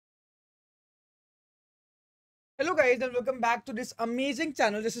Hello guys and welcome back to this amazing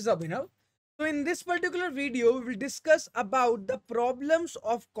channel. This is Abhinav. So in this particular video, we will discuss about the problems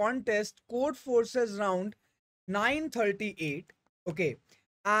of contest Codeforces round 938. Okay.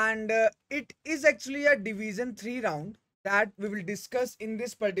 And it is actually a division 3 round that we will discuss in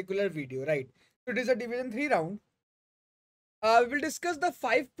this particular video, right? So it is a division 3 round. We will discuss the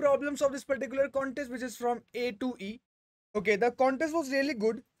 5 problems of this particular contest, which is from A to E. Okay, the contest was really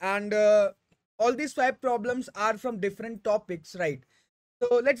good, and all these 5 problems are from different topics, right?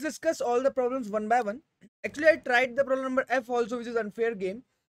 So let's discuss all the problems one by one. Actually, I tried the problem number F also, which is unfair game,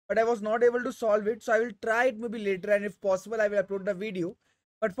 but I was not able to solve it. So I will try it maybe later, and if possible, I will upload the video.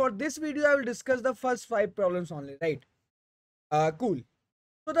 But for this video, I will discuss the first 5 problems only, right? Cool.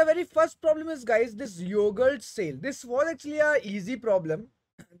 So the very first problem is, guys, this yogurt sale. This was actually a easy problem.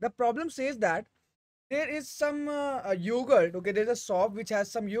 The problem says that there is some yogurt. Okay, there's a shop which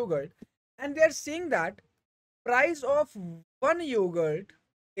has some yogurt, and they are saying that price of one yogurt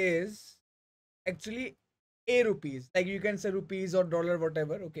is actually a rupees. Like you can say rupees or dollar,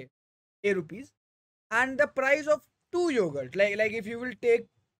 whatever. Okay, a rupees, and the price of two yogurt. Like if you will take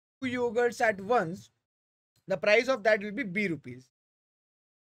two yogurts at once, the price of that will be b rupees.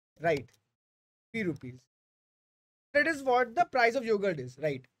 Right, b rupees. That is what the price of yogurt is.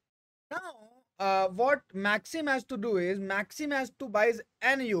 Right. Now, what Maxim has to do is Maxim has to buy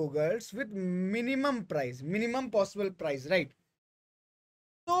n yogurts with minimum price, minimum possible price, right?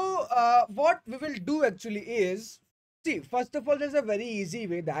 So, what we will do actually is, see, first of all, there's a very easy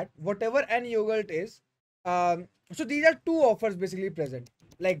way that whatever n yogurt is, so these are two offers basically present.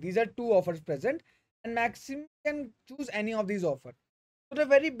 Like these are two offers present, and Maxim can choose any of these offers. So the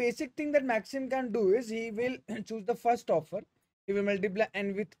very basic thing that Maxim can do is he will choose the first offer. He will multiply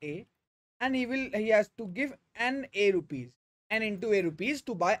n with a, and he has to give n a rupees, n into a rupees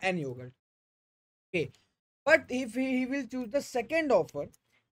to buy n yogurt. Okay, but if he will choose the second offer,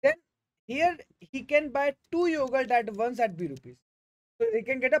 then here he can buy two yogurt at once at b rupees. So he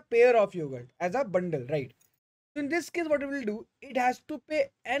can get a pair of yogurt as a bundle, right? So in this case, what it will do, it has to pay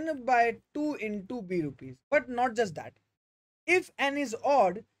n by 2 into b rupees. But not just that. If n is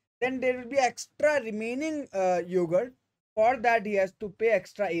odd, then there will be extra remaining yogurt. For that, he has to pay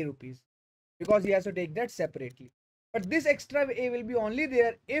extra a rupees, because he has to take that separately. But this extra a will be only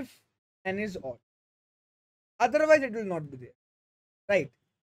there if n is odd. Otherwise, it will not be there, right?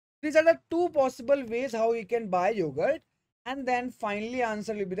 These are the two possible ways how you can buy yogurt, and then finally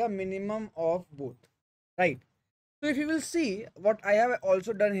answer will be the minimum of both, right? So if you will see, what I have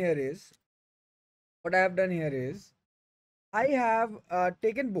also done here is, I have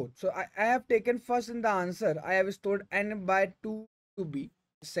taken both. So I have taken first in the answer, I have stored n by 2 to b,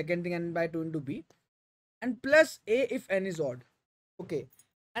 second thing n by 2 into b, and plus a if n is odd. Okay,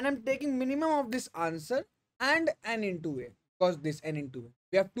 and I'm taking minimum of this answer and n into a, because this n into a.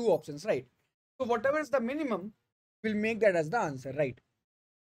 We have two options, right? So whatever is the minimum, we'll make that as the answer, right?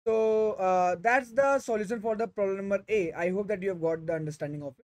 So that's the solution for the problem number A. I hope that you have got the understanding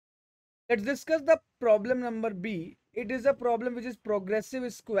of it. Let's discuss the problem number B. It is a problem which is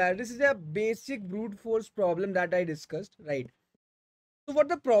progressive square. This is a basic brute force problem that I discussed, right? So what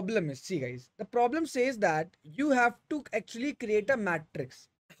the problem is, see guys, the problem says that you have to actually create a matrix.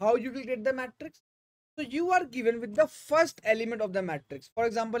 How you will get the matrix? So you are given with the first element of the matrix. For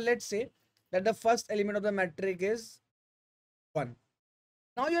example, let's say that the first element of the matrix is 1.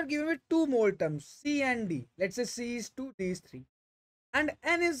 Now you are given with two more terms, C and D. Let's say C is 2, D is 3. And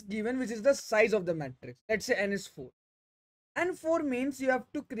N is given, which is the size of the matrix. Let's say N is 4. And 4 means you have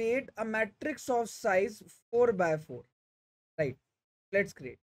to create a matrix of size 4 by 4. Right. Let's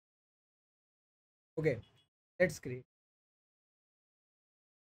create. Okay. Let's create.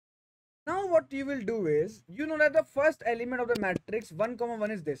 Now what you will do is, you know that the first element of the matrix 1 comma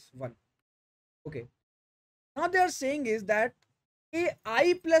 1 is this 1. Okay. Now they are saying is that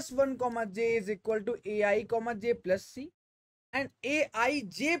ai plus 1 comma j is equal to ai comma j plus c, and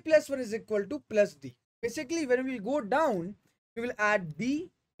aij plus 1 is equal to plus d. Basically, when we will go down, we will add d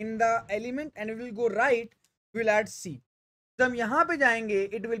in the element, and we will go right, we will add c. So हम यहाँ पे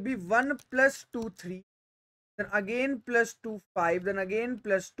जाएंगे, it will be 1 plus 2 3, then again plus 2 5, then again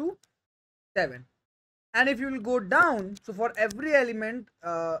plus 2 7. And if you will go down, so for every element,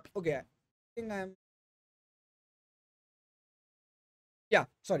 okay, I think I'm, yeah,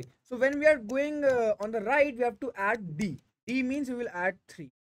 sorry. So when we are going on the right, we have to add d. D means we will add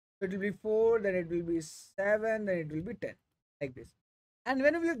 3. So it will be 4, then it will be 7, then it will be 10, like this. And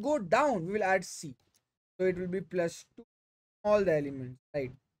when we will go down, we will add c. So it will be plus 2, all the elements,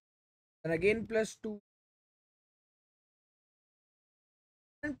 right? And again plus 2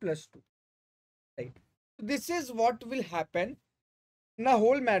 and plus 2, right? This is what will happen in a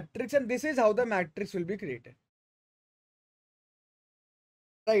whole matrix, and this is how the matrix will be created.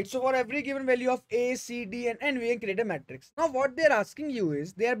 Right, so for every given value of A, C, D, and N, we can create a matrix. Now, what they're asking you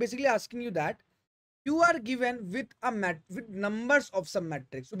is, they are basically asking you that you are given with with numbers of some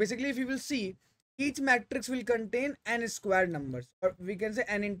matrix. So basically, if you will see, each matrix will contain n squared numbers, or we can say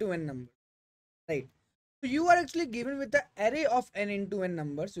n into n numbers, right? So you are actually given with the array of n into n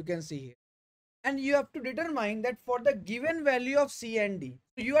numbers, you can see here. And you have to determine that for the given value of C and D.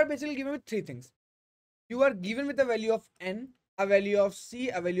 So you are basically given with three things. You are given with a value of n, a value of C,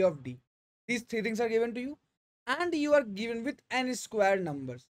 a value of D. These three things are given to you. And you are given with n squared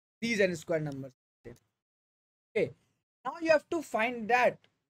numbers. These n squared numbers. Okay. Now you have to find that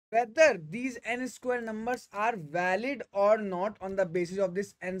whether these n square numbers are valid or not on the basis of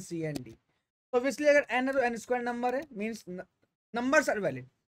this n, C and D. So obviously अगर n है तो n square number है, means numbers are valid.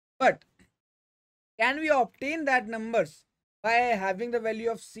 But can we obtain that numbers by having the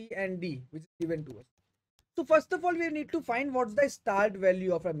value of C and D which is given to us? So first of all, we need to find what's the start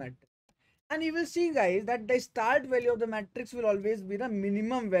value of a matrix. And you will see guys that the start value of the matrix will always be the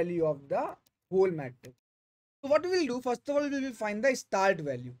minimum value of the whole matrix. So what we will do, first of all, we will find the start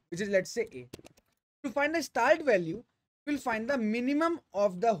value, which is, let's say, A. To find the start value, we will find the minimum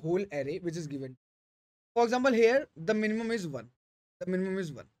of the whole array, which is given. For example, here, the minimum is 1. The minimum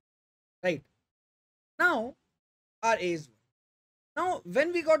is 1. Right. Now, our A is 1. Now,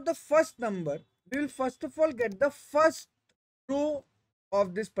 when we got the first number, we will first of all get the first row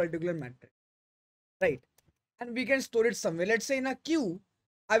of this particular matrix. Right. And we can store it somewhere. Let's say in a queue,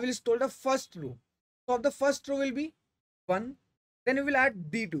 I will store the first row. So the first row will be 1. Then we will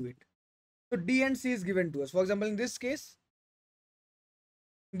add D to it. So D and C is given to us. For example, in this case,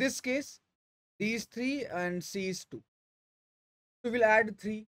 D is 3 and C is 2. So we will add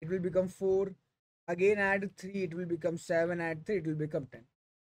 3. It will become 4. Again add 3. It will become 7. Add 3. It will become 10.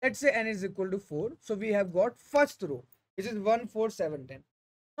 Let's say N is equal to 4. So we have got first row, which is 1, 4, 7, 10.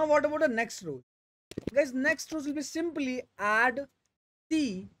 Now what about the next row? Guys, next rows will be simply add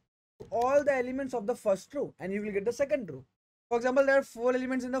C all the elements of the first row and you will get the second row. For example, there are 4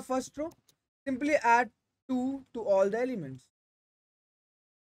 elements in the first row. Simply add 2 to all the elements.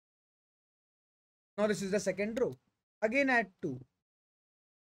 Now this is the second row. Again add 2.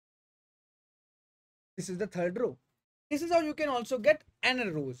 This is the third row. This is how you can also get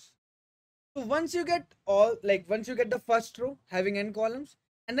n rows. So once you get once you get the first row having n columns,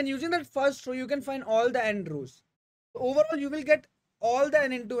 and then using that first row you can find all the n rows. So overall you will get all the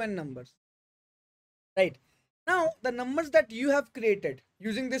n into n numbers. Right. Now the numbers that you have created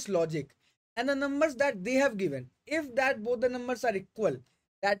using this logic and the numbers that they have given, if that both the numbers are equal,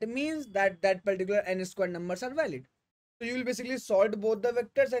 that means that that particular n squared numbers are valid. So you will basically solve both the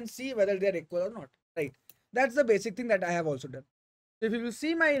vectors and see whether they are equal or not. Right. That's the basic thing that I have also done. So if you will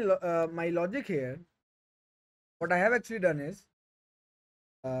see my my logic here, what I have actually done is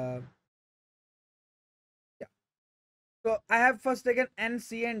so I have first taken n,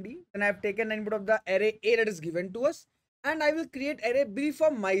 C and D, then I have taken input of the array A that is given to us, and I will create array B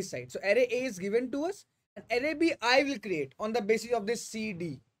from my side. So array A is given to us, and array B I will create on the basis of this C,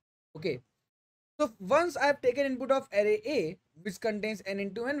 D. Okay. So once I have taken input of array A, which contains n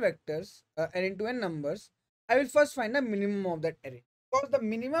into n vectors, n into n numbers, I will first find the minimum of that array. Because the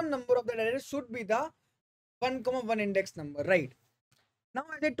minimum number of that array should be the 1, 1 index number, right? Now,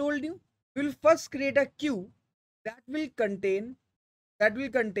 as I told you, we will first create a queue that will contain the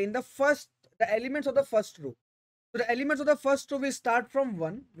elements of the first row. So the elements of the first row will start from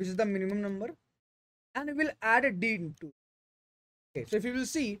 1, which is the minimum number, and we will add a D into. Okay, so if you will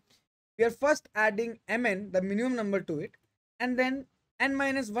see, we are first adding mn, the minimum number, to it, and then n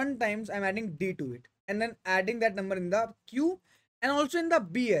minus 1 times I'm adding D to it, and then adding that number in the queue and also in the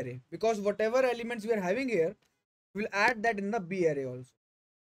B array, because whatever elements we are having here, we'll add that in the B array also.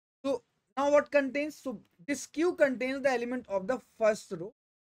 So now what contains? So this queue contains the element of the first row,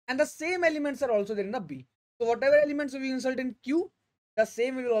 and the same elements are also there in the B. So whatever elements we insert in Q, the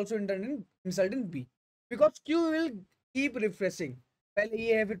same we will also insert in B, because Q will keep refreshing. पहले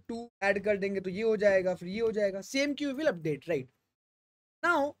ये है फिर 2 add कर देंगे तो ये हो जाएगा, फिर ये हो जाएगा. Same Q will update, right?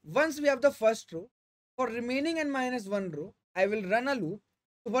 Now once we have the first row, for remaining n minus 1 row, I will run a loop.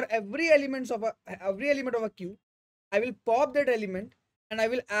 So for every element of a queue, I will pop that element and I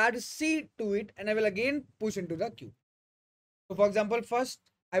will add C to it, and I will again push into the queue. So for example, first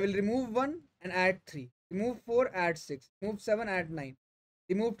I will remove 1 and add 3, remove 4, add 6, remove 7, add 9,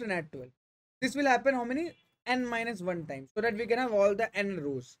 remove 10, add 12. This will happen how many? N minus 1 times, so that we can have all the n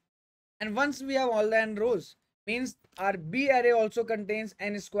rows. And once we have all the n rows, means our B array also contains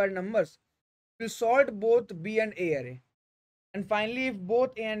n squared numbers. We'll sort both B and A array. And finally, if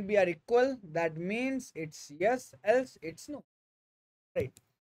both A and B are equal, that means it's yes, else it's no. Right.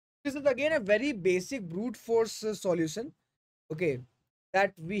 This is again a very basic brute force solution. Okay.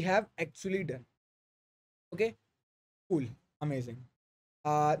 That we have actually done. Okay. Cool. Amazing.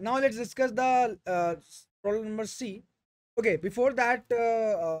 Now let's discuss the problem number C. Okay, before that,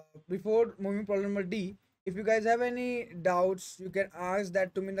 before moving problem number D, if you guys have any doubts, you can ask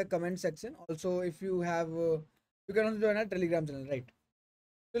that to me in the comment section. Also, if you have, you can also join our Telegram channel, right?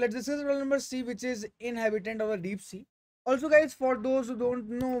 So let's discuss problem number C, which is Inhabitant of the deep sea. Also, guys, for those who don't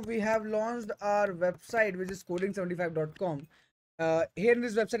know, we have launched our website, which is coding75.com. Here in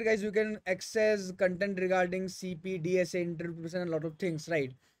this website, guys, you can access content regarding CP, DSA, interpretation, and a lot of things,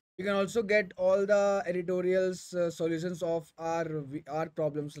 right? You can also get all the editorials, solutions of our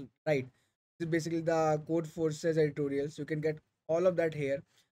problems, right? This is basically the Codeforces editorials. You can get all of that here.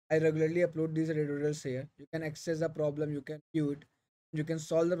 I regularly upload these editorials here. You can access the problem, you can view it, you can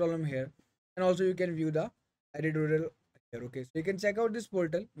solve the problem here, and also you can view the editorial here. Okay, so you can check out this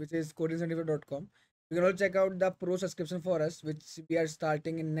portal, which is coding75.com. You can also check out the pro subscription for us, which we are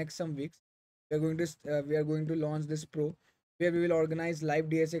starting in next some weeks. We are going to launch this pro, where we will organize live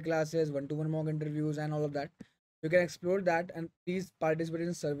DSA classes, one-to-one mock interviews, and all of that. You can explore that, and please participate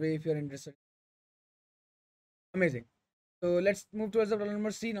in survey if you are interested. Amazing. So let's move towards the problem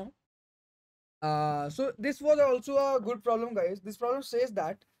number C now. So this was also a good problem, guys. This problem says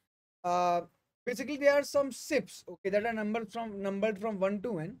that uh, basically there are some SIPs, okay, that are numbered from 1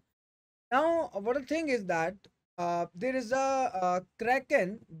 to n. Now, what the thing is that there is a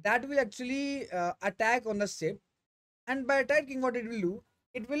kraken that will actually attack on the ship, and by attacking, what it will do,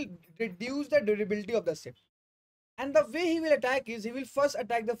 it will reduce the durability of the ship. And the way he will attack is he will first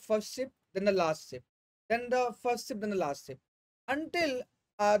attack the first ship, then the last ship, then the first ship, then the last ship, until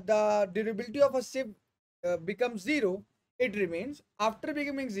the durability of a ship becomes zero. It remains. After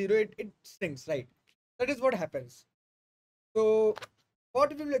becoming zero, it shrinks. Right. That is what happens. So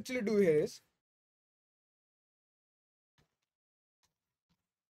what we will actually do here is,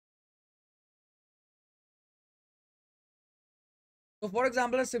 so for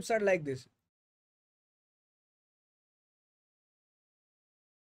example, a ships are like this.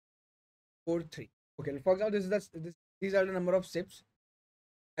 4, 3. Okay. For example, these are the number of ships.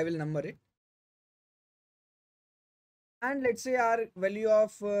 I will number it. And let's say our value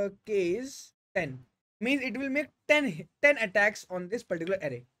of k is 10. Means it will make 10 attacks on this particular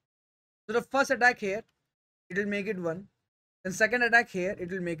array. So the first attack here, it will make it 1. Then second attack here,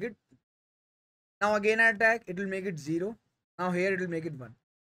 it will make it. Now again attack, it will make it 0. Now here it will make it 1.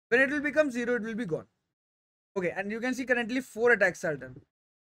 When it will become 0, it will be gone. Okay, and you can see currently 4 attacks are done.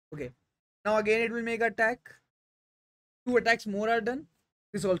 Okay. Now again it will make attack. 2 attacks more are done.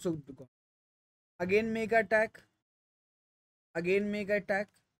 This also gone. Again make attack. Again make attack.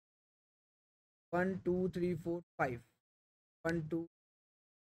 1, 2, 3, 4, 5. 1, 2.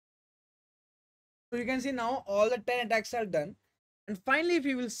 So you can see now all the 10 attacks are done. And finally, if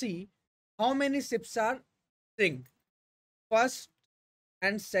you will see how many ships are string. First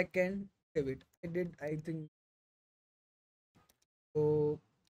and second. Okay, wait. I think. So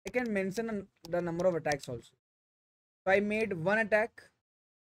I can mention the number of attacks also. So I made 1 attack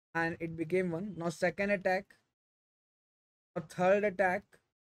and it became 1. Now second attack. Now third attack.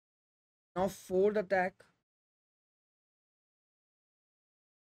 Now fourth attack.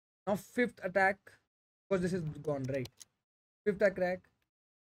 Now fifth attack. Because this is gone, right? Fifth attack.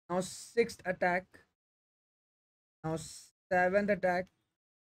 Now sixth attack. Now seventh attack.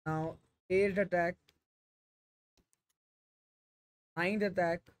 Now eighth attack. Ninth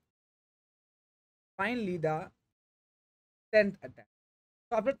attack. Finally the 10th attack.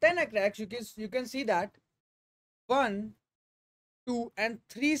 So after 10 attacks, you can see that 1, 2, and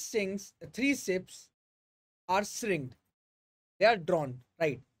 3 ships are shrinked. They are drawn,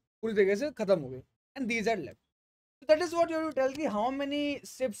 right? पूरी तरीके से खत्म हो गए. And these are left. So that is what you have to tell me how many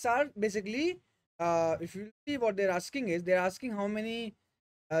ships are basically. If you see what they're asking is, they're asking how many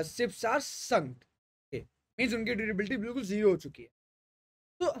ships are sunk. Okay, means उनकी durability बिल्कुल zero हो चुकी है.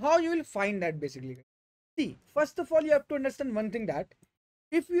 So how you will find that basically? See, first of all, you have to understand one thing, that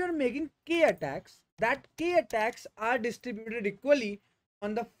if you are making k attacks, that k attacks are distributed equally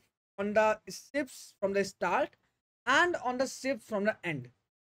on the ships from the start and on the ships from the end.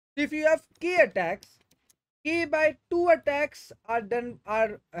 So if you have k attacks, k by 2 attacks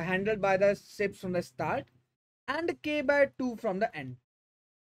are handled by the ships from the start and k by 2 from the end.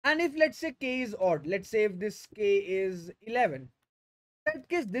 And if let's say k is odd, let's say if this k is 11, in that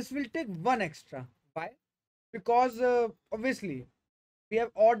case this will take 1 extra. Why? Because obviously we have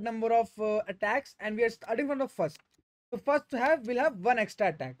odd number of attacks, and we are starting from the first. So first to have we'll have one extra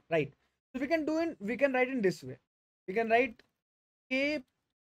attack, right? So we can write in this way. We can write k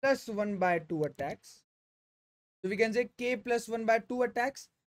plus 1 by 2 attacks. So we can say k plus 1 by 2 attacks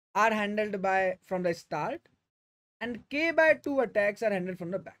are handled by from the start, and k by 2 attacks are handled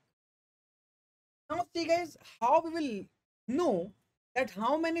from the back. Now see guys, how we will know that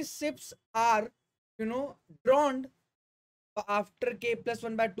how many ships are drawn after k plus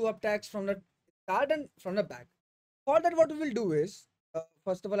 1 by 2 attacks from the start and from the back. For that, what we will do is,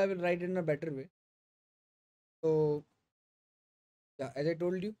 first of all, I will write it in a better way. So yeah, as I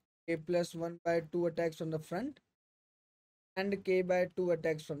told you, k plus 1 by 2 attacks from the front and k by 2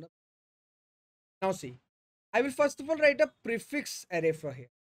 attacks from the. Now see, I will first of all write a prefix array for here.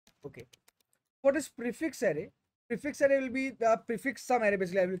 Okay. What is prefix array? Prefix array will be the prefix sum array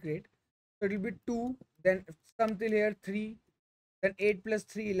basically I will create. So it will be 2, then sum till here 3, then 8 plus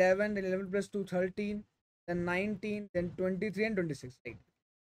 3, 11, then 11 plus 2, 13, then 19, then 23 and 26. Right.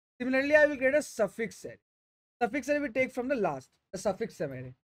 Similarly, I will create a suffix array. Suffix array we take from the last, the suffix sum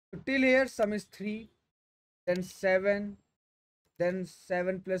array. So till here sum is 3, then 7, then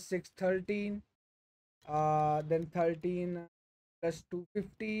 7 plus 6, 13, then 13 plus 2,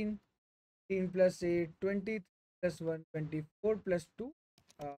 15, 15 plus 8, 20 plus 1, 24 plus 2,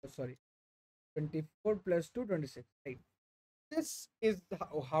 sorry, 24 plus 2, 26. Right. This is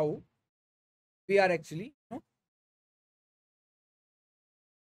how we are actually,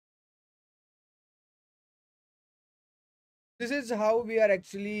 this is how we are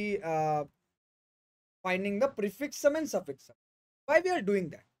actually finding the prefix sum and suffix sum. Why we are doing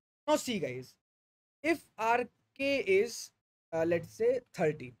that? Now see guys, if our k is let's say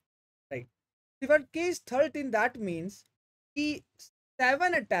 13, right? If our k is 13, that means the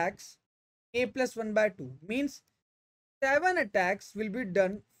 7 attacks k plus 1 by 2 means 7 attacks will be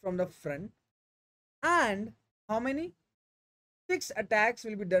done from the front, and how many? 6 attacks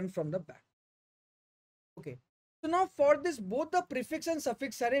will be done from the back. Okay. So now for this, both the prefix and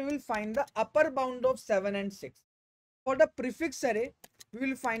suffix array, we will find the upper bound of 7 and 6. For the prefix array, we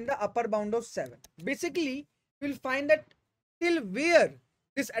will find the upper bound of 7. Basically, we will find that till where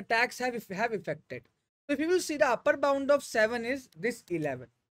these attacks have affected. So if you will see, the upper bound of 7 is this 11.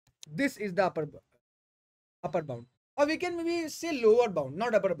 This is the upper bound. Or we can maybe say lower bound,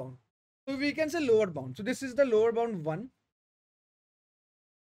 not upper bound. So we can say lower bound. So this is the lower bound 1.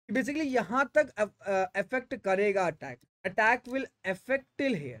 Basically यहाँ तक affect करेगा attack will affect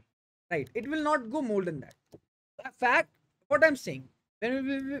till here, right? It will not go more than that. In fact, what I'm saying, when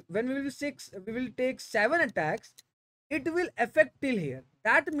we will take 7 attacks, it will affect till here.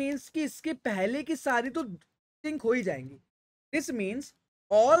 That means कि इसके पहले की सारी तो sync हो ही जाएंगी. This means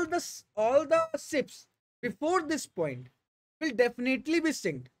all the ships before this point will definitely be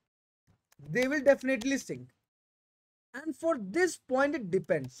synced. They will definitely sync. And for this point, it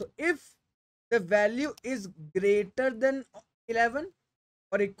depends. So if the value is greater than 11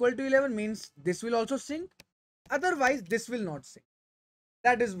 or equal to 11, means this will also sync. Otherwise, this will not sync.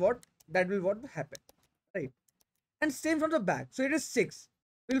 That will happen, right? And same from the back. So it is 6.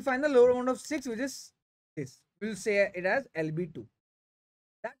 We'll find the lower bound of 6, which is this. We'll say it as LB2.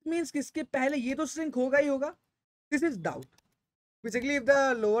 That means किसके पहले ये तो sync होगा ही होगा. This is doubt. Basically, if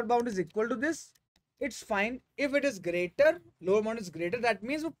the lower bound is equal to this, it's fine. If it is greater, lower bound is greater, that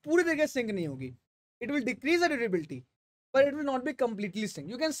means वो पूरी तरीके से sync नहीं होगी. It will decrease the durability, but it will not be completely sync.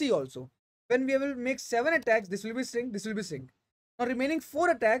 You can see also, when we will make 7 attacks, this will be sync, this will be sync. Now remaining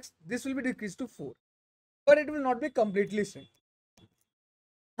 4 attacks, this will be decreased to 4, but it will not be completely sync.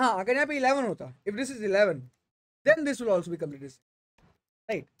 हाँ, अगर यहाँ पे 11 होता, if this is 11, then this will also be completely sync,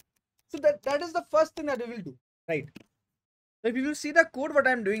 right? So that is the first thing that we will do, right? So if you will see the code, what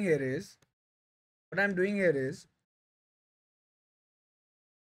I'm doing here is,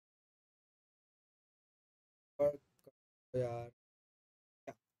 yeah.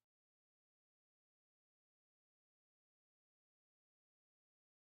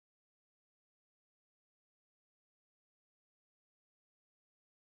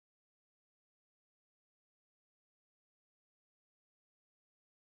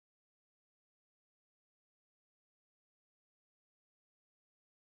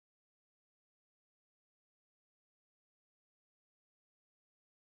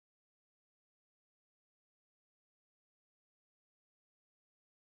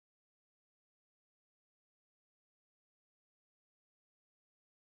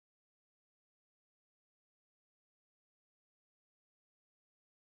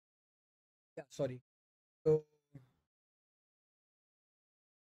 Yeah, sorry. So,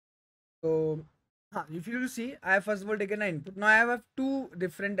 so If you see, I have first of all taken an input. Now I have two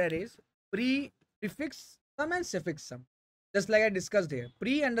different arrays: prefix sum and suffix sum. Just like I discussed here,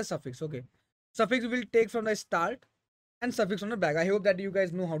 pre and the suffix. Okay, suffix will take from the start and suffix from the back. I hope that you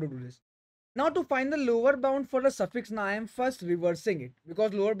guys know how to do this. Now to find the lower bound for the suffix, now I am first reversing it,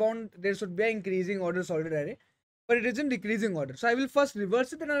 because lower bound there should be an increasing order sorted array, but it is in decreasing order. So I will first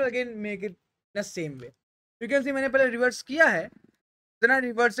reverse it and I'll again make it in the same way. You can see मैंने पहले reverse किया है, then I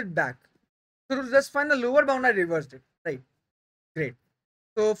reverse it back. So to just find the lower bound, I reversed it. Right. Great.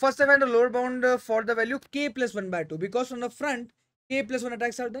 So first I find the lower bound for the value k plus 1 by 2, because from the front k plus 1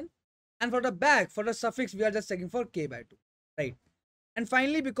 attacks are done, and for the back, for the suffix, we are just checking for k by 2. Right. And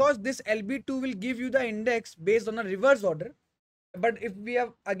finally, because this LB2 will give you the index based on a reverse order, but if we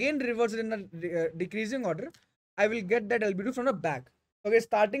have again reversed it in a decreasing order, I will get that LB2 from the back. Okay,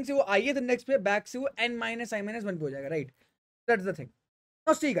 starting से वो ith index पे, back से वो n minus I minus 1 पे हो जाएगा, right? That's the thing.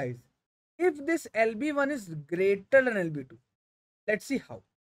 Now see guys, if this LB1 is greater than LB2, let's see how.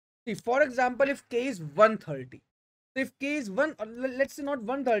 See, for example, if k is 130, so if k is 1, let's say not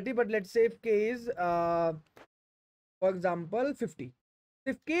 130, but let's say if k is for example 50.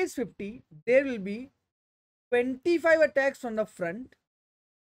 If k is 50, there will be 25 attacks from the front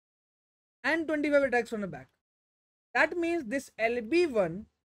and 25 attacks from the back. That means this LB1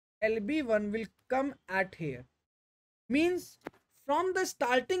 will come at here. Means from the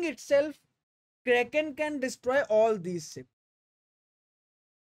starting itself, Kraken can destroy all these ships.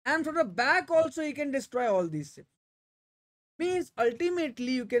 And from the back also he can destroy all these ships. Means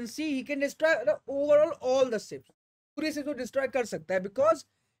ultimately you can see he can destroy the overall all the ships. पूरे ships को destroy कर सकता है, because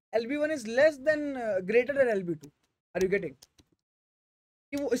LB1 is less than greater than LB2. Are you getting?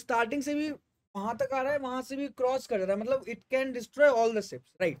 कि वो starting से भी वहां तक आ रहा है, वहां से भी क्रॉस कर रहा है, मतलब it can destroy all the ships,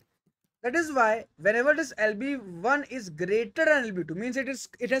 right? That is why whenever this LB1 is greater than LB2, means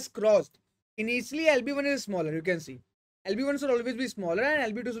it has crossed. Initially LB1 is smaller, you can see. LB1 should always be smaller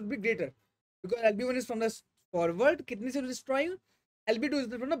and LB2 should be greater, because LB1 is from the forward, कितनी से destroying, LB2 is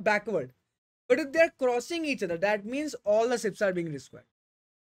from the backward. But if they are crossing each other, that means all the ships are being destroyed.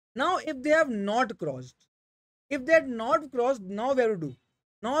 Now if they have not crossed, now we have to do.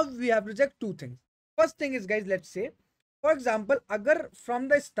 Now we have to check two things. First thing is, guys, let's say, for example, agar from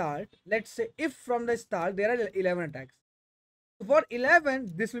the start, let's say if from the start there are 11 attacks. So for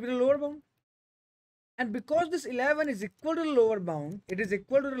 11, this will be the lower bound. And because this 11 is equal to the lower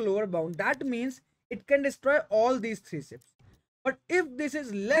bound, that means it can destroy all these three ships. But if this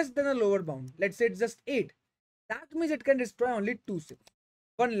is less than the lower bound, let's say it's just 8, that means it can destroy only 2 ships,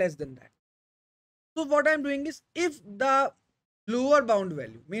 one less than that. So what I'm doing is, if the lower bound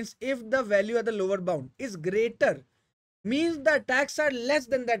value, means if the value at the lower bound is greater, means the attacks are less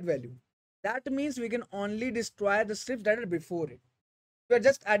than that value, that means we can only destroy the ships that are before it. We are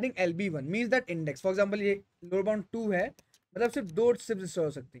just adding LB1, means that index. For example, ये lower bound 2 है, मतलब सिर्फ 2 ships destroy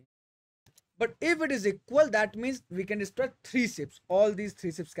हो सकती हैं. But if it is equal, that means we can destroy 3 ships. All these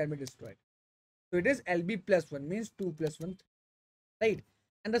 3 ships can be destroyed. So it is LB plus 1, means 2 plus 1, right?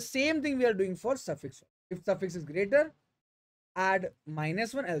 And the same thing we are doing for suffix. If suffix is greater, add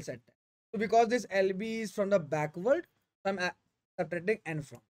 -1, else add 10. So because this LB is from the backward, so I'm subtracting n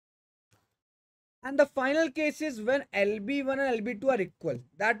from. And the final case is when LB1 and LB2 are equal.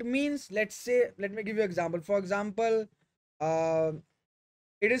 That means, let's say, let me give you an example. For example,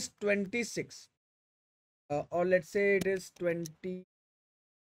 it is 26. Or let's say it is 20.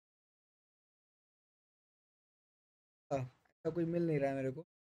 ऐसा कोई मिल नहीं रहा है मेरे को.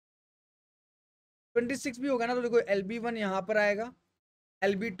 26 भी होगा ना, तो देखो LB1 यहाँ पर आएगा,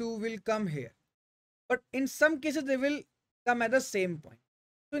 LB2 will come here. But in some cases they will come at the same point.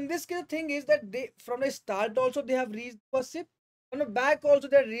 So in this case, the thing is that they, from the start also they have reached to a ship, from the back also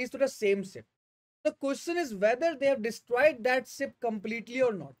they have reached to the same ship. The question is whether they have destroyed that ship completely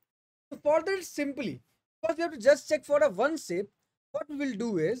or not. So for that, simply, because we have to just check for a one ship, what we will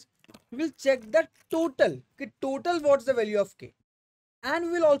do is, we will check the total. Okay, total, what's the value of K? And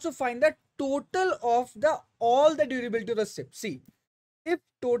we will also find the total of all the durability of the ship. See, if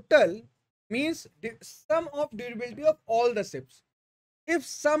total means the sum of durability of all the ships. If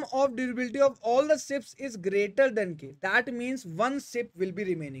sum of durability of all the ships is greater than K, that means one ship will be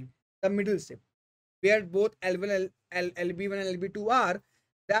remaining, the middle ship, where both LB1 and LB2 are,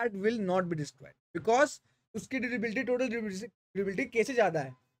 that will not be destroyed, because उसकी durability, total durability K से ज़्यादा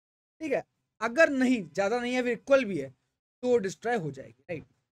है, ठीक है? अगर नहीं, ज़्यादा नहीं है, फिर equal भी है, तो destroy हो जाएगी, right?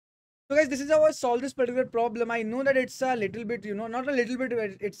 So guys, this is how I solve this particular problem. I know that it's a little bit, not a little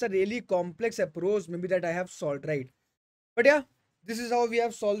bit, it's a really complex approach maybe that I have solved, right? But yeah, this is how we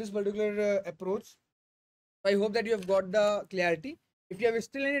have solved this particular approach. I hope that you have got the clarity. If you have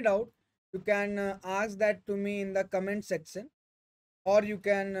still any doubt, you can ask that to me in the comment section, or you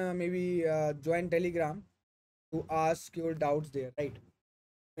can maybe join Telegram to ask your doubts there, right?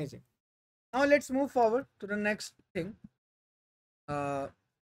 Amazing. Now let's move forward to the next thing.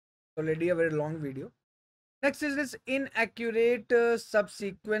 Already a very long video. Next is this inaccurate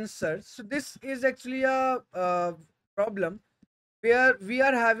subsequence search. So this is actually a problem where we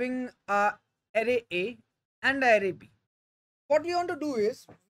are having a array A and array B. What we want to do is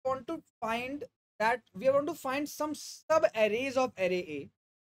we want to find some sub arrays of array A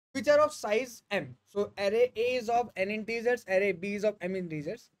which are of size m. So array A is of n integers, array B is of m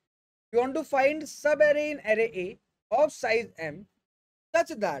integers. We want to find sub array in array A of size m such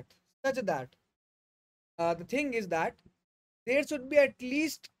that the thing is that there should be at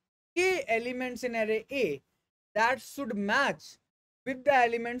least k elements in array A that should match with the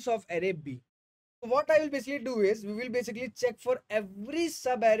elements of array B. So what I will basically do is we will basically check for every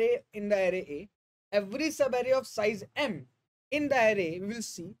subarray in the array A, every subarray of size m in the array. We will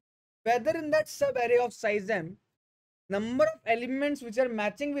see whether in that subarray of size m number of elements which are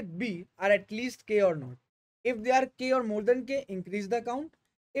matching with B are at least k or not. If they are k or more than k, increase the count.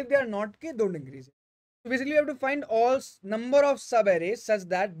 If they are not k, don't increase it. So basically, you have to find all number of subarrays such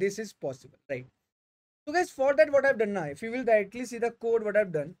that this is possible, right? So guys, for that, what I've done now, if you will directly see the code, what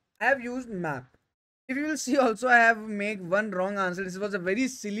I've done, I have used map. If you will see also, I have made one wrong answer. This was a very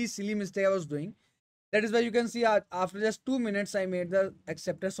silly mistake I was doing. That is why you can see after just 2 minutes, I made the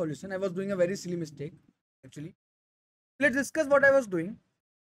accepted solution. I was doing a very silly mistake, actually. Let's discuss what I was doing.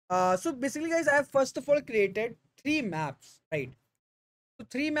 So basically, guys, I have first of all created 3 maps, right? So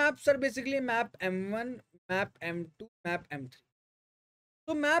 3 maps are basically map M1, map M2, map M3.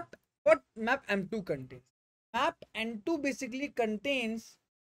 So what map M2 contains? Map N2 basically contains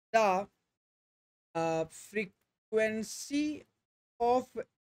the frequency of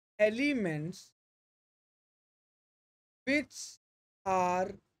elements which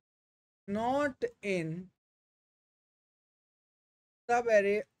are not in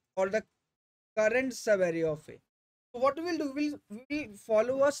subarray or the current subarray of A. So what we will do, we will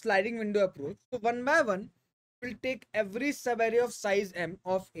follow a sliding window approach. So one by one, we'll take every subarray of size m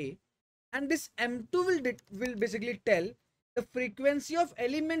of A, and this M2 will basically tell the frequency of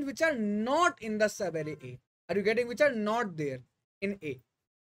element which are not in the subarray A. Are you getting? Which are not there in A.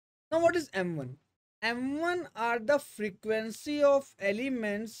 Now what is M1? M1 are the frequency of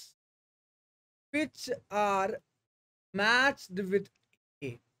elements which are matched with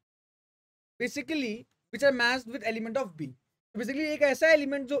A. Basically, which are matched with element of B. तो basically एक ऐसा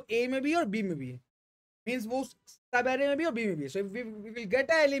element जो A में भी और B में भी है, means वो sub array में भी और B में भी है. So if we will get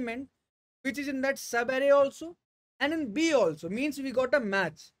an element which is in that sub array also and in B also, means we got a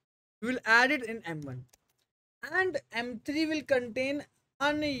match. We will add it in M1, and M3 will contain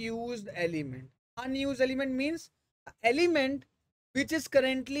unused element. Unused element means element which is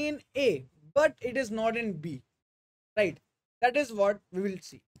currently in A but it is not in B, right? That is what we will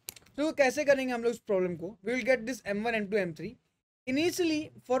see. तो कैसे करेंगे हम लोग इस problem को? We will get this M1, M2, M3.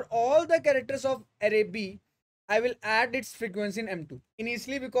 Initially, for all the characters of array B, I will add its frequency in M2.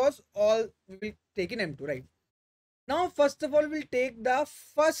 Initially, because all we will take in M2, right? Now, first of all, we'll take the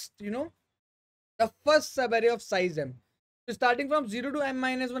first, the first subarray of size M. So starting from 0 to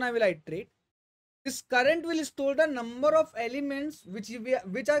M-1, I will iterate. This current will store the number of elements which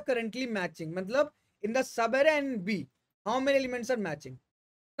are currently matching. Matlab, in the subarray and B, how many elements are matching?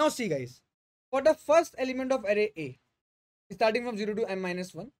 Now see guys, for the first element of array A, starting from 0 to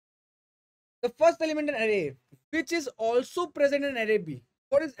M-1, the first element in array A, which is also present in array B,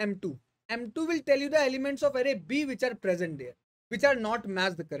 what is M2? M2 will tell you the elements of array B which are present there, which are not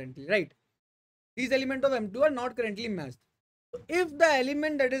matched currently, right? These elements of M2 are not currently matched. So if the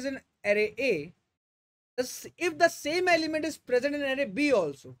element that is in array A, if the same element is present in array B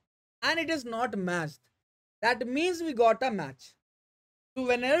also, and it is not matched, that means we got a match. So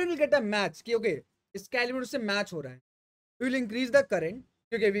whenever we get a match, okay, इसका element उससे match हो रहा है, we will increase the current.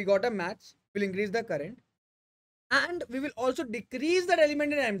 Okay, we got a match, we'll increase the current, and we will also decrease that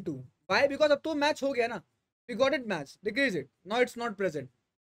element in M2. Why? Because अब तो match हो गया ना, we got it match, decrease it, now it's not present,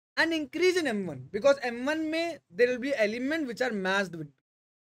 and increase in M1 because M1 में there will be element which are matched with B.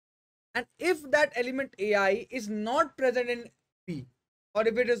 And if that element AI is not present in B, or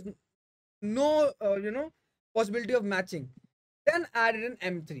if it is no possibility of matching, then add it in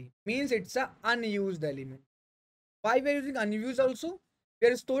M3, means it's a unused element. Why we are using unused also? We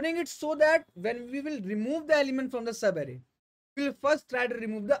are storing it so that when we will remove the element from the subarray, we will first try to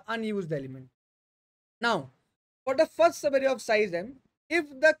remove the unused element. Now, for the first subarray of size M, if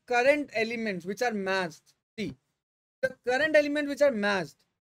the current elements which are matched, see, the current elements which are matched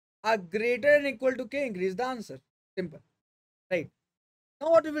are greater than equal to k, increase the answer. Simple, right?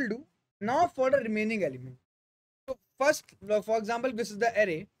 Now what we will do, now for the remaining element. So first, for example, this is the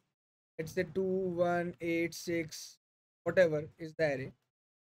array. Let's say 2, 1, 8, 6, whatever is the array.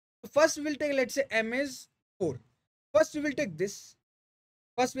 So first we will take, let's say m is 4. First we will take this.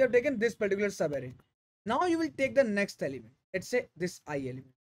 First we have taken this particular subarray. Now you will take the next element. Let's say this I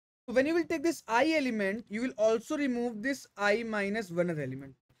element. So when you will take this I element, you will also remove this I minus one other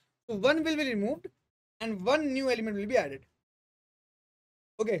element. So one will be removed and one new element will be added.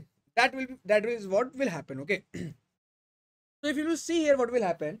 Okay, that is what will happen. Okay. So if you will see here what will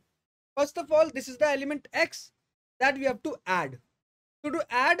happen. First of all, this is the element x that we have to add. So to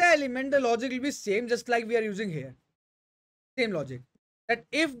add an element, the logic will be same, just like we are using here. Same logic. That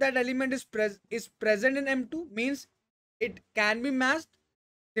if that element is present in M2, means it can be matched.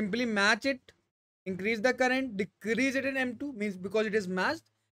 Simply match it, increase the current, decrease it in M2, means because it is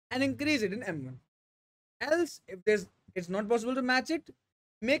matched, and increase it in M1. Else, if it's not possible to match it,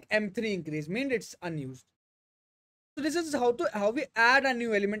 make M3 increase, means it's unused. So this is how we add a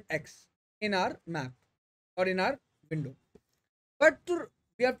new element x in our map or in our window. But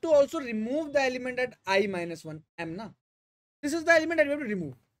we have to also remove the element at I minus 1 m na. This is the element that we have to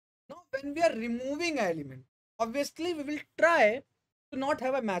remove. Now when we are removing an element, obviously we will try to not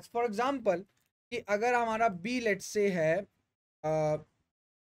have a match. For example, कि अगर हमारा b let's say है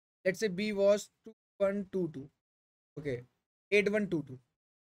let's say b was 2122, okay, 8122.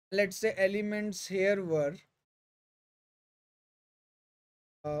 Let's say elements here were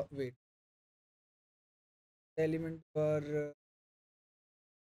wait, the element were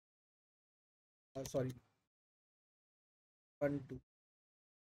sorry 1 2,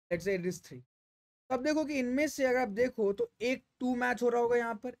 let's say it is 3. तो अब देखो कि इनमें से अगर आप देखो तो एक 2 मैच हो रहा होगा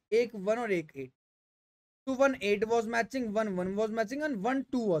यहाँ पर, एक 1 और एक 8. So 1 8 was matching, 1 1 was matching, and 1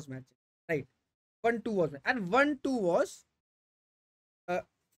 2 was matching, right? 1 2 was matching, and 1 2 was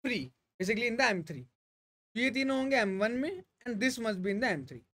free, basically in the M3. ये तीनों होंगे M1 में, and this must be in the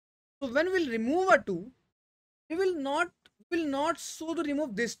M3. So when we'll remove a 2, we will not so to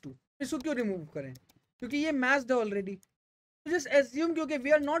remove this 2. इसको क्यों remove करें? क्योंकि ये matched है already. So just assume कि okay,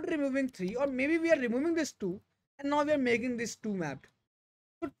 we are not removing 3, or maybe we are removing this 2, and now we are making this 2 mapped.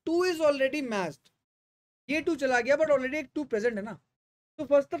 So 2 is already matched. ये 2 चला गया, but already एक 2 present है ना. So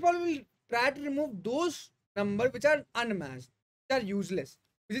first of all, we will try to remove those numbers which are unmatched, which are useless,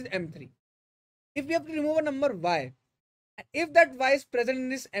 which is M3. If we have to remove a number y, and if that y is present in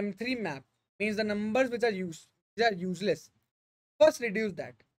this M3 map, means the numbers which are useless, first reduce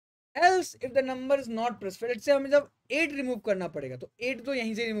that. Else, if the number is not present, let's say हमें जब 8 remove करना पड़ेगा, तो 8 तो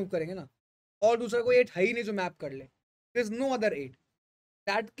यहीं से remove करेंगे ना, और दूसरा कोई 8 है ही नहीं जो map कर ले. There is no other 8.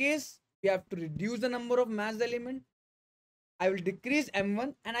 That case, we have to reduce the number of matched element. I will decrease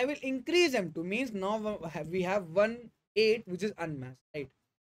M1 and I will increase M2, means now we have 1 8 which is unmatched, right?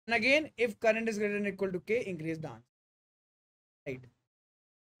 And again, if current is greater than or equal to k, increase the answer, right?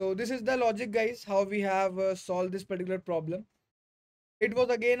 So this is the logic, guys, how we have solved this particular problem. It was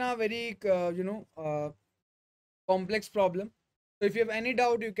again a very complex problem. So if you have any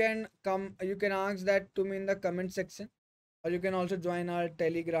doubt, you can ask that to me in the comment section, or you can also join our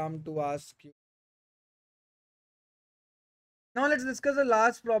Telegram to ask you. Now let's discuss the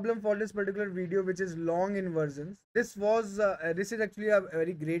last problem for this particular video, which is long inversions. This is actually a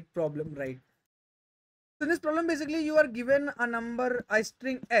very great problem, right? So in this problem, basically you are given a number, a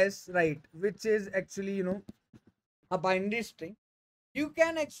string s, right, which is actually a binary string. You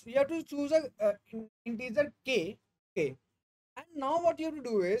have to choose a integer k, and now what you have to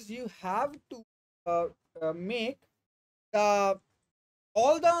do is you have to make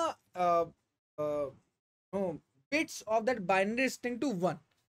all the bits of that binary string to 1.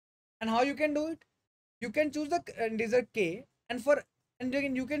 And how you can do it? You can choose the integer k, and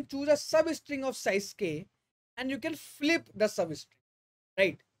you can choose a substring of size k, and you can flip the substring,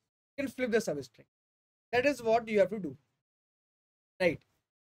 right? You can flip the substring. That is what you have to do, right?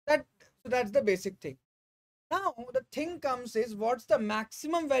 So that's the basic thing. Now the thing comes is, what's the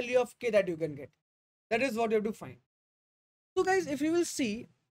maximum value of k that you can get? That is what you have to find. So guys, if you will see,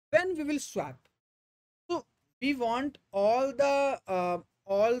 when we will swap, so we want all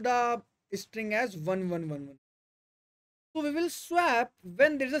the string as 1 1 1 1. So we will swap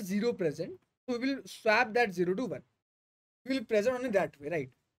when there is a 0 present. So we will swap that 0 to 1. We will present only that way, right?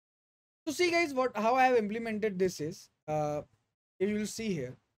 So see guys, how I have implemented this is, if you will see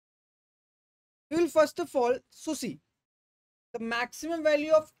here, we will first of all, so see, the maximum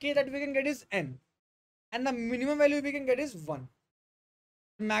value of k that we can get is n, and the minimum value we can get is 1.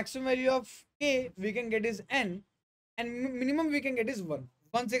 The maximum value of k we can get is n, and minimum we can get is 1.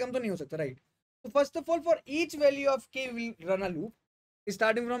 1 से कम तो नहीं हो सकता, right? So first of all, for each value of k, we'll run a loop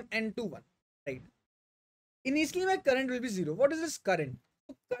starting from n to 1, right? Initially, my current will be 0. What is this current?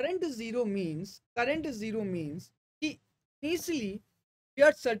 So current 0 means कि initially we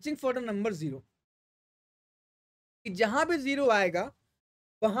are searching for the number 0. कि जहां पे 0 आएगा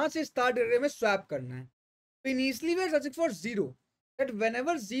वहां से start area में swap करना है. So initially we are searching for 0. That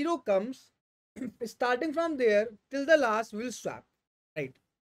whenever 0 comes, starting from there till the last will swap, right?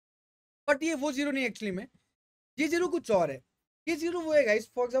 But ये वो 0 नहीं एक्चुअली में, ये 0 कुछ और है. ये 0 वो है guys.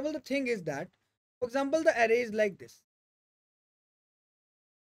 For example, the thing is that, for example, the array is like this.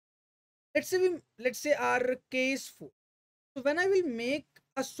 Let's say our k is 4. So when I will make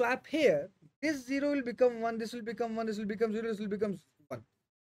a swap here, this 0 will become 1, this will become 1, this will become 0, this will become 1.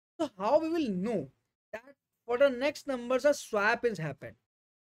 So how we will know that for the next numbers a swap is happened?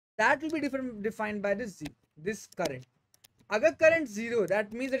 That will be defined by this current. Agar current 0,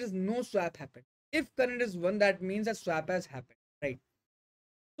 that means there is no swap happened. If current is 1, that means a swap has happened, right?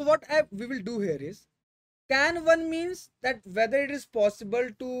 So what we will do here is, can 1 means that whether it is possible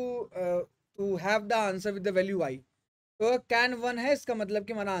to have the answer with the value I. तो can 1 है, इसका मतलब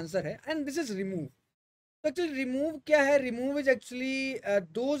कि हमारा answer है. And this is remove. तो actually remove क्या है? Remove is actually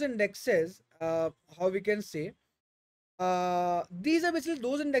those indexes, how we can say, these are basically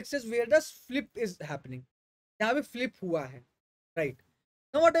those indexes where the flip is happening. यहाँ पे flip हुआ है, right?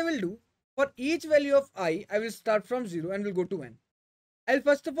 Now what I will do, for each value of I will start from 0 and will go to n. I'll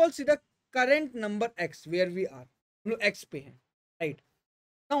first of all see the current number x where we are. हम लोग x पे हैं, right?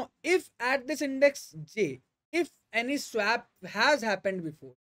 Now if at this index j, if any swap has happened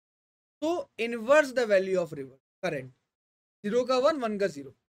before, so inverse the value of current. 0 का 1, 1 का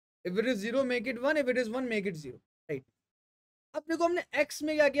 0. If it is 0, make it 1. If it is 1, make it 0, right? अब देखो हमने x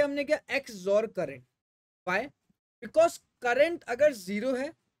में क्या किया, हमने क्या x XOR current. Why? Because current अगर 0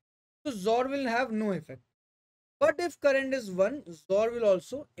 है तो XOR will have no effect. But if current is 1, XOR will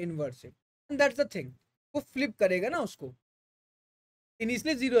also inverse it. And that's the thing. वो flip करेगा ना उसको.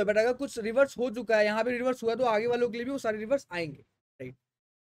 इनिशियली 0 है, बट अगर कुछ रिवर्स हो चुका है, यहाँ पे रिवर्स हुआ, तो आगे वालों के लिए भी वो सारे रिवर्स आएंगे, राइट?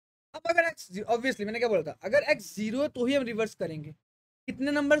 अब अगर x, ऑब्वियसली मैंने क्या बोला था, अगर x 0 है तो ही हम रिवर्स करेंगे.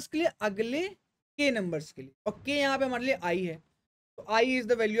 कितने नंबर्स के लिए? अगले k नंबर्स के लिए. और k यहाँ पे हमारे लिए i है, तो i is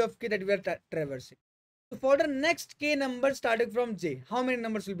the value of k that we are traversing. So for the next k number starting from j, how many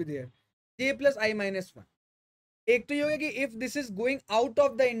numbers will be there? j plus I minus 1. एक तो ये होगा कि if this is going out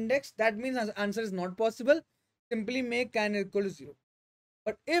of the index, that means answer is not possible. Simply make can equal to 0.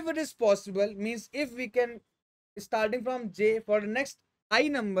 But if it is possible, means if we can, starting from j for the next I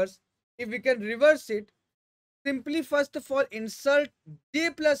numbers, if we can reverse it, simply first of all insert j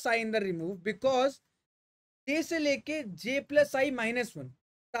plus I in the remove, because j से लेके j plus I minus 1,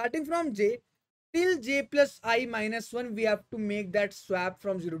 starting from j till j plus I minus 1, we have to make that swap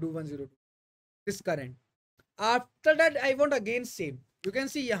from 0 to 102, this current. After that I want again same. You can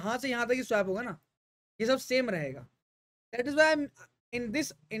see यहाँ से यहाँ तक ही swap होगा ना, ये सब same रहेगा. That is why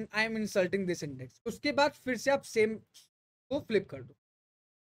I am insulting this index. उसके बाद फिर से आप same को flip कर दो,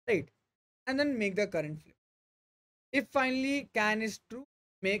 right? And then make the current flip. If finally can is true,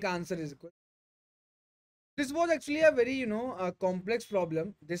 make answer is equal. This was actually a very a complex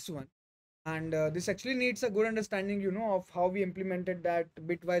problem, this one, and this actually needs a good understanding of how we implemented that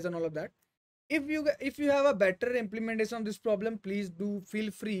bitwise and all of that. If you have a better implementation of this problem, please do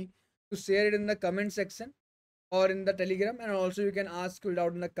feel free to share it in the comment section or in the Telegram, and also you can ask it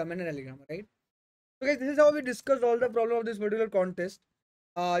out in the comment and Telegram, right? So guys, this is how we discussed all the problem of this particular contest.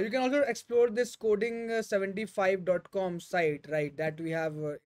 You can also explore this coding75.com site, right, that we have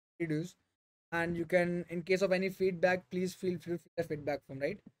introduced, and you can, in case of any feedback, please feel free to the feedback from,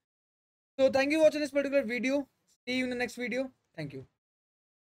 right? So thank you for watching this particular video. See you in the next video. Thank you.